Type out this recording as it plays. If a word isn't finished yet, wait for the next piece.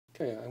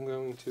Okay, I'm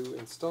going to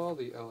install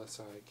the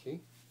LSI key,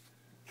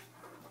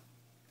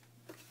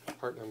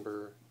 part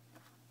number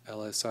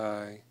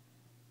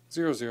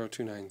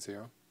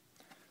LSI00290,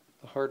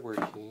 the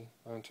hardware key,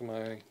 onto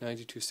my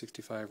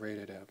 9265 RAID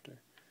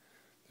adapter.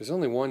 There's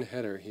only one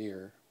header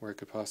here where it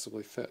could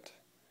possibly fit.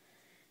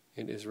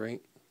 It is right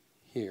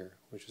here,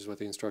 which is what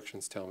the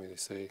instructions tell me. They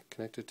say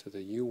connected to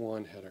the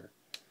U1 header.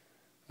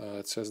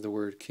 It says the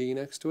word key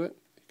next to it.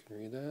 You can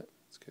read that.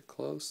 Let's get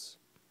close.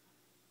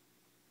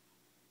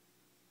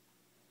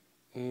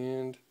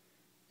 And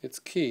it's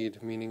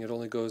keyed, meaning it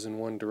only goes in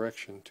one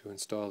direction to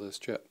install this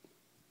chip.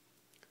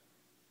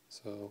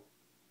 So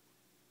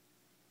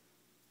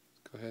let's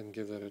go ahead and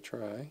give that a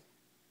try.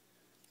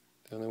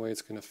 The only way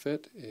it's going to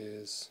fit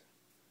is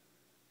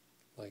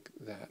like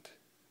that,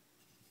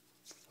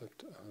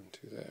 flipped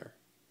onto there.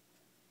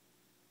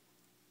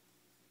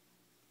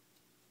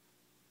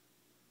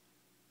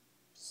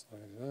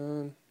 Slide it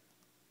on.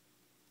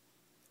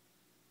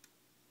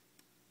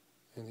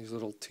 And these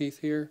little teeth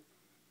here,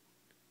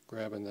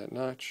 grabbing that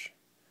notch,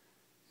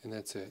 and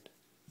that's it.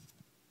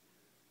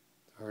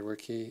 The hardware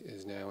key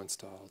is now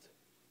installed.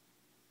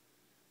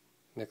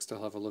 Next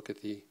I'll have a look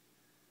at the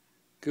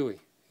GUI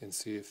and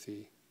see if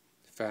the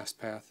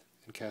FastPath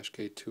and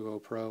CacheCade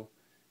 2.0 Pro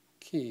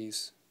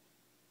keys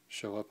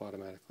show up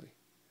automatically.